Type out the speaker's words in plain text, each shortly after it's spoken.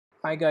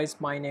Hi guys,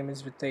 my name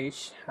is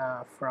Ritesh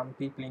from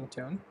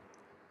PeoplingToons.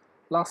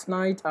 Last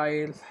night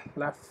I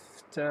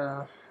left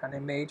an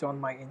image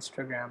on my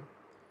Instagram,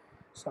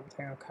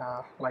 something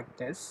like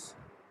this,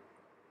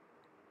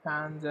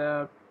 and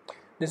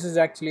this is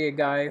actually a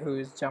guy who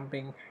is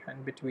jumping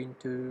in between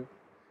two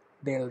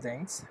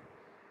buildings.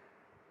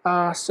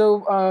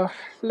 So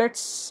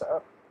let's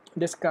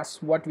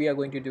discuss what we are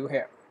going to do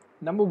here.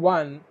 Number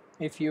one,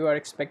 if you are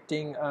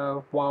expecting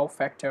a wow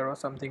factor or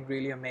something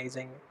really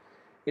amazing,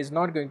 is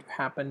not going to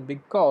happen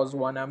because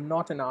one, I'm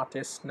not an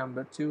artist,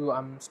 number two,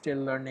 I'm still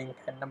learning,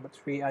 and number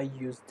three, I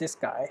use this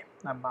guy,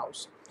 a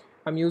mouse.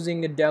 I'm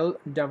using a Dell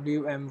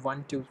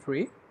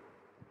WM123.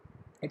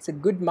 It's a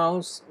good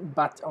mouse,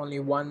 but only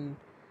one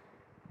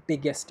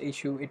biggest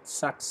issue: it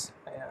sucks.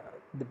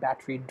 The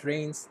battery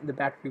drains the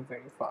battery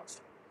very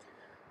fast.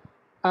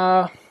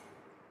 uh,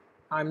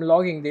 I'm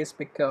logging this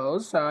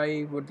because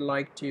I would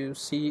like to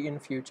see in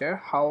future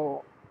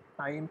how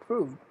I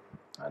improve,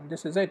 and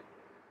this is it.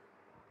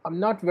 I'm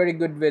not very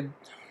good with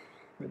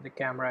the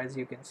camera, as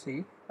you can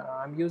see.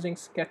 I'm using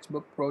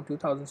Sketchbook Pro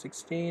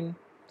 2016.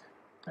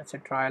 It's a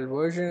trial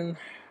version,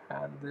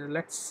 and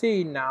let's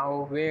see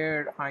now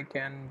where I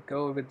can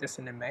go with this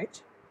in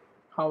image,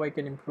 how I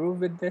can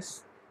improve with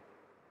this.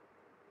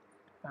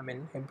 I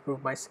mean,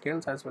 improve my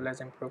skills as well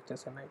as improve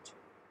this image.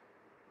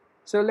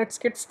 So let's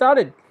get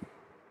started.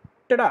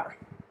 Ta-da!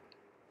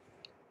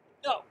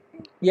 Oh,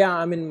 yeah,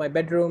 I'm in my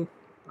bedroom,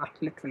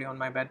 literally on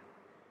my bed,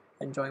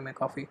 enjoying my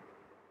coffee.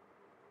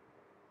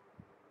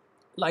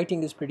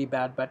 Lighting is pretty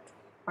bad, but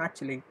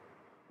actually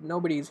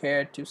nobody is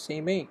here to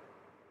see me.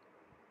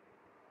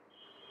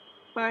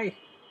 Bye.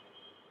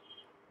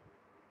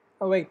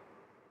 Oh wait,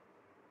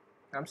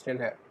 I'm still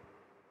here.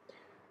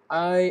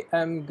 I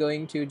am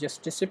going to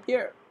just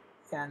disappear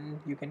and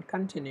you can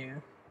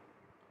continue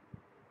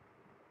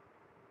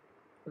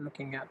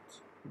looking at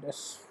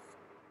this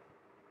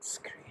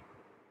screen.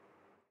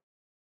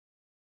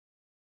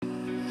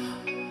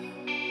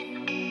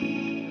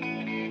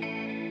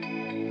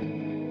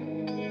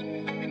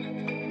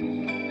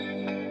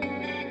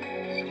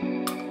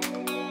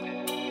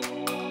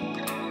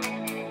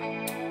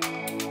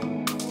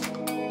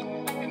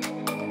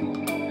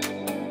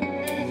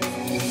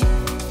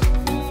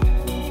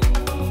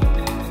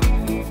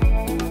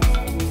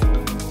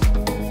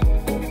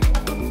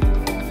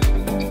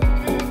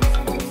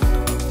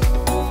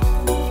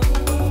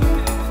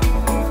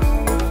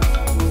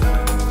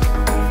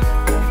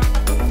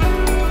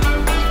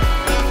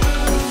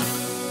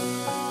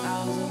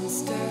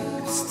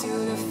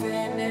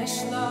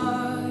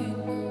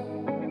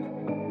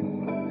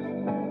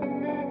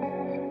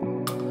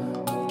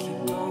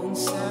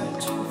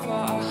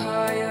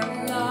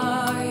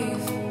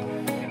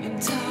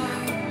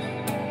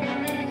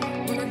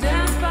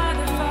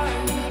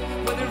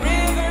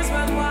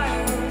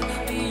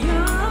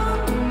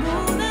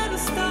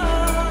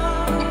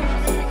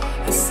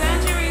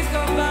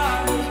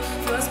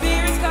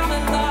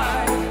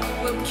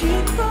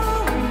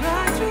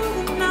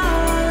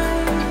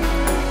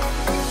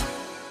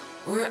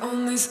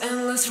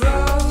 Endless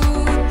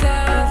road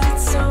that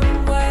leads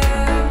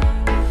somewhere,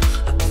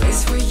 a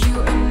place where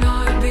you and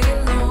I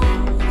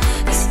belong.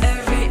 This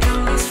every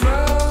endless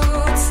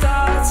road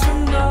starts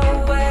from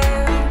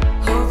nowhere.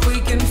 Hope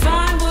we can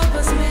find what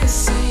was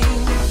missing,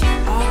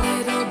 our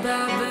little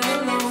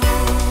Babylon.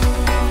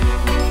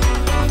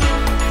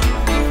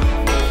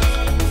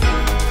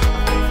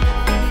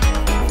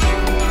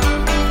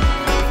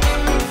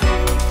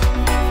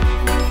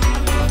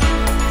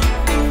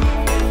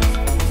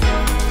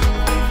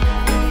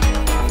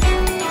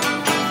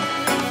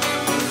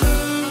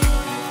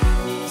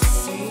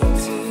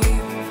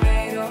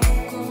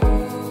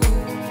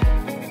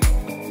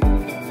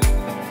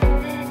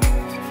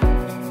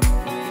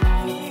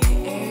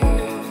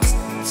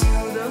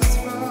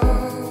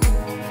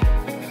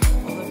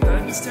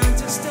 Turn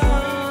to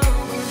stone,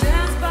 we'll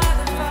dance by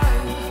the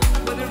fire,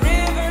 where the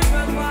rivers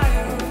run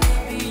wild,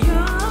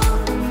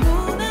 beyond the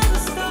moon and the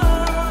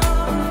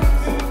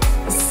stars.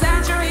 The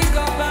centuries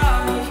go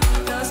by,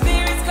 the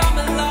spirits come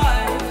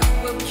alive,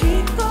 we'll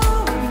keep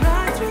going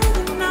right through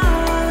the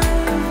night.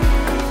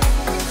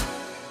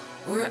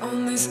 We're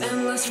on this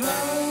endless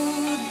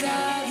road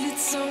that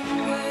leads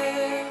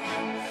somewhere,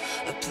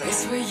 a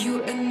place where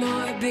you and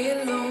I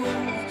belong.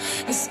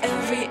 This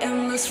every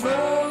endless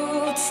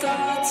road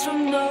starts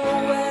from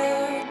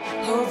nowhere.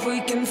 Hope we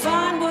can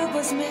find what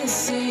was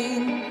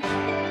missing.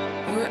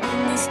 We're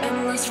on this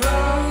endless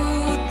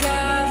road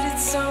that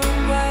leads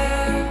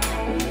somewhere,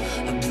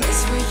 a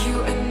place where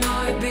you and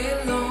I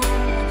belong.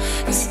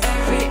 This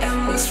every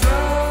endless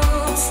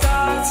road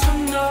starts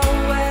from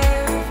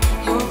nowhere.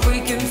 Hope we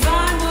can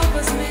find what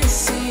was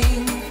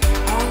missing,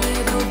 our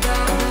little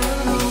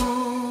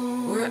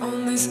Babylon. We're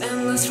on this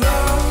endless road.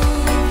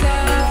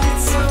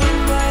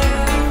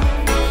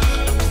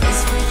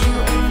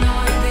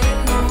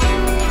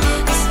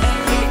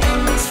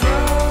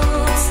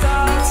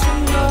 Starts from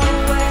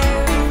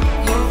nowhere.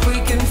 Hope we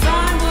can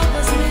find what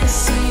was missing.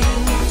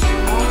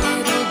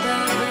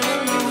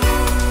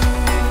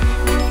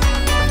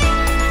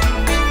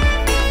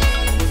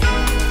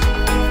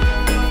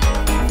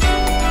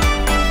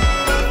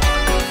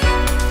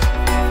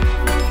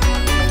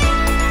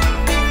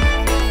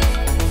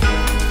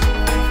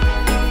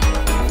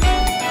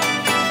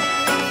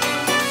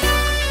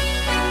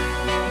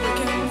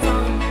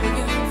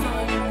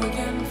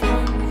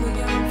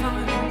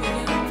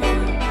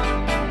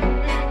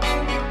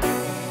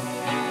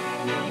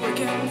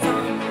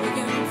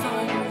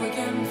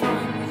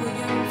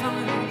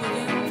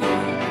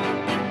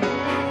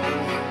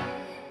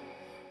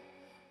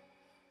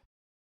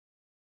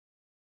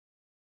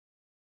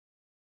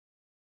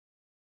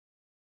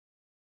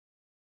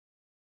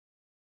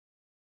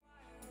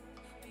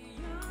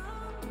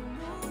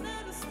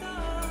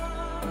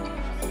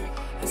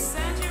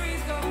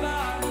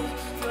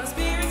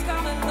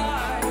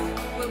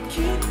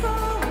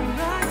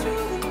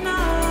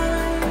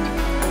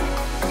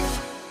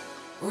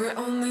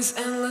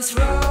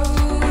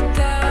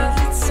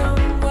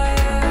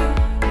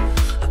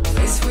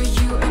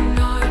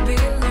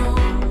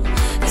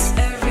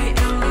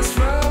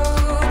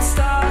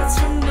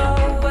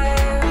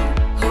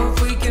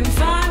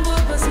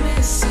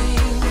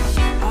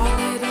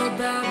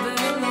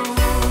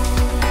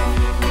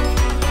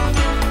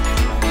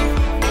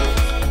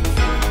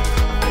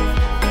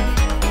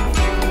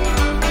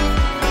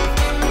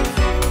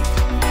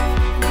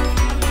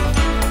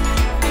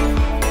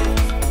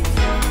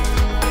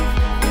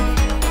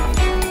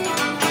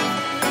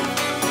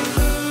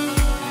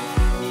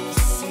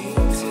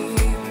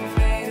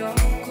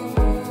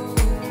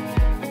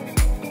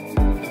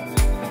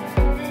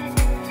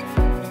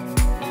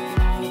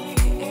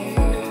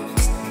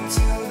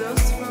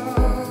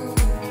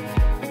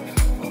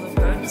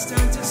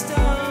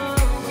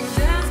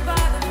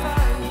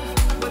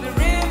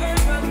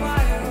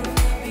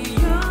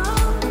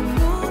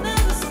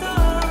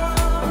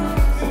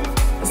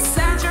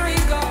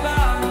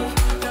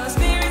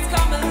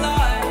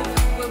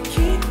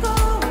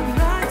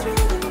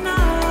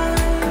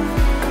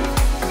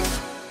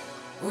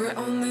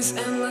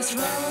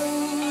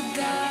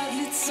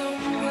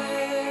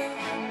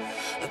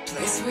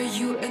 place where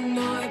you and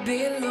I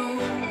belong.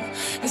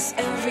 'Cause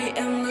every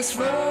endless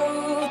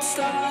road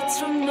starts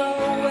from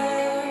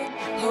nowhere.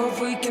 Hope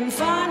we can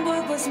find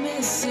what was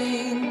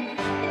missing.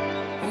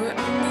 We're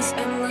on this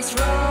endless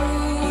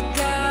road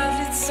that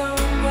leads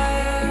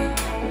somewhere.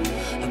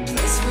 A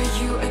place where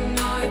you and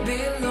I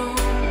belong.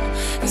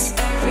 'Cause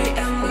every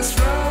endless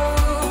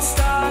road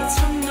starts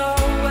from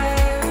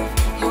nowhere.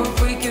 Hope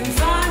we can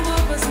find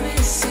what was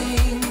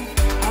missing.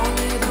 Our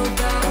little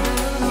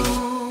Babylon.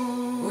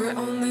 We're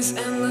on this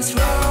endless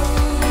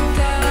road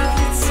that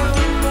leads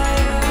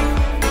somewhere.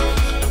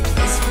 A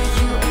place where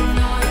you and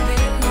I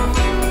belong.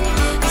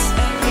 'Cause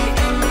every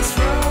endless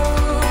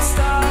road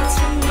starts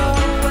from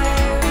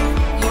nowhere.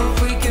 Hope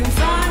we can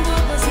find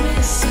what was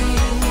missing.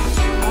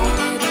 Our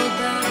little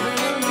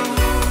Babylon.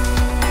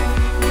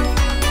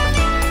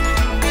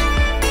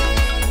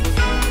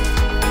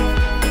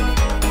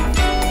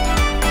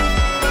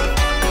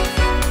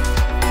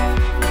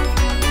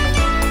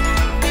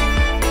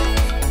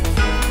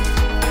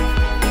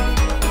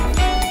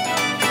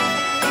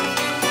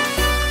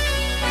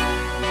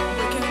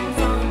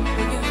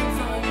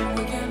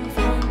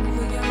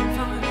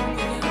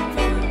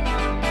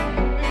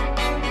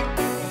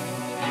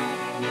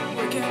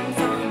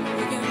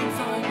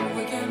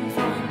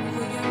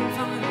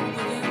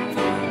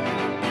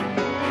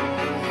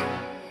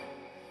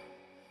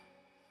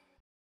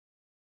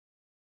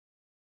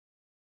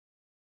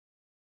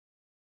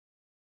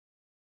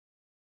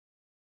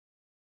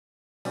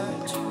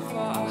 Searching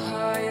for a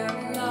higher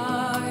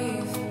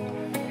life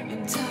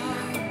in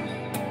time.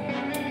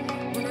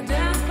 Wanna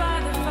dance by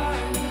the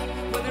fire,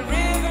 where the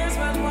rivers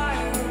run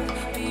wild,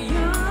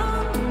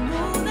 beyond the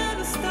moon and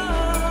the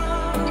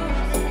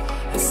stars.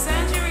 As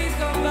centuries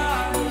go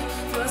by,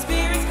 till our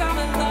spirits come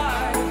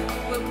alive,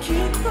 we'll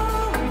keep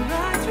going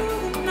right through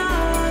the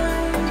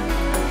night.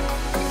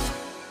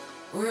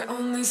 We're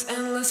on this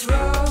endless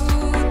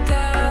road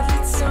that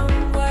leads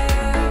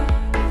somewhere.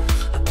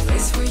 A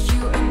place where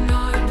you and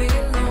I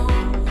belong.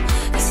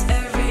 'Cause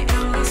every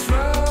endless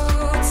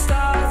road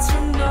starts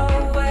from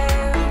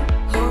nowhere.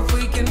 Hope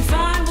we can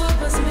find what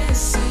was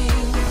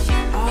missing.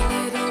 Our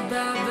little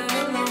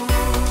Babylon.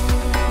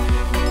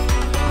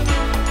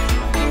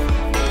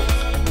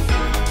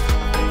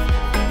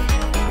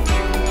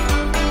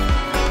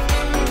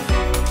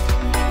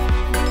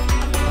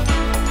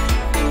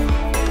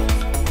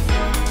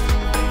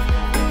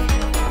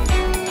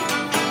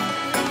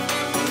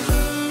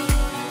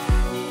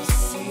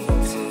 Seem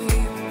to be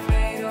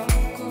made of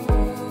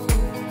gold.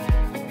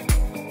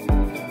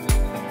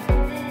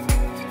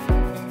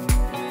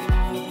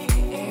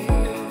 The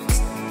ears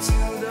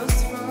till the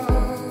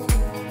throat.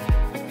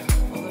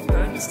 All the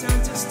burdens turn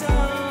to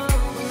stone.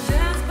 We'll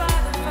dance by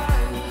the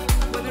fire,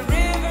 where the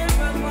rivers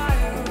run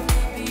wild,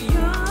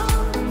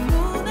 beyond the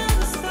moon and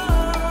the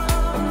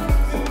stars.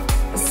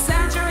 As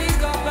centuries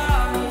go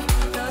by,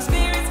 till our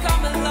spirits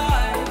come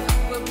alive,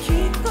 we'll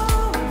keep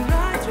going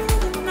right through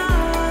the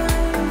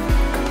night.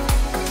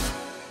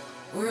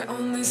 We're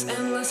on this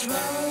endless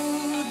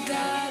road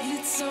that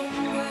leads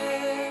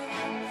somewhere.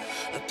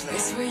 A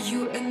place where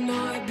you and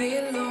I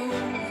belong.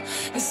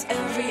 'Cause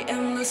every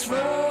endless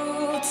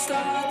road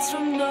starts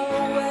from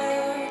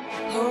nowhere.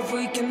 Hope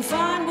we can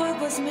find what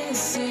was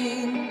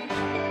missing.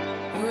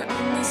 We're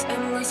on this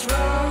endless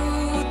road